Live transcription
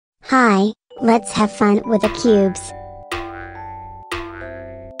Hi, let's have fun with the cubes.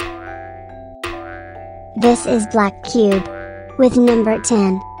 This is black cube, with number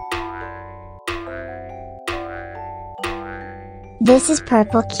 10. This is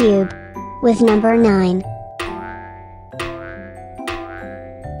purple cube, with number 9.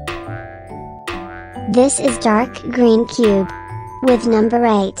 This is dark green cube, with number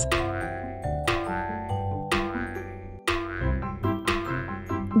 8.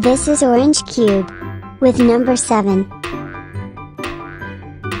 This is orange cube, with number 7.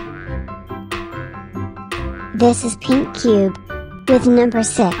 This is pink cube, with number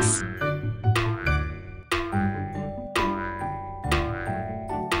 6.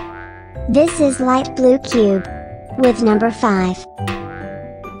 This is light blue cube, with number 5.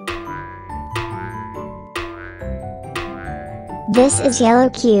 This is yellow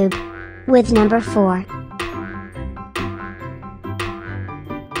cube, with number 4.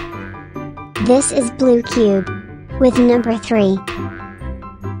 This is blue cube, with number 3.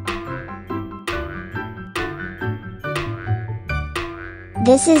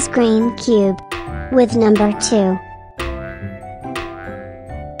 This is green cube, with number 2.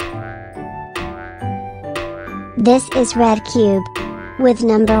 This is red cube, with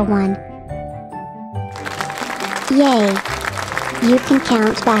number 1. Yay! You can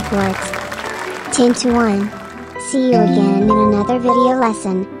count backwards. 10 to 1. See you again in another video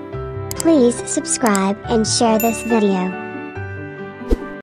lesson. Please subscribe and share this video.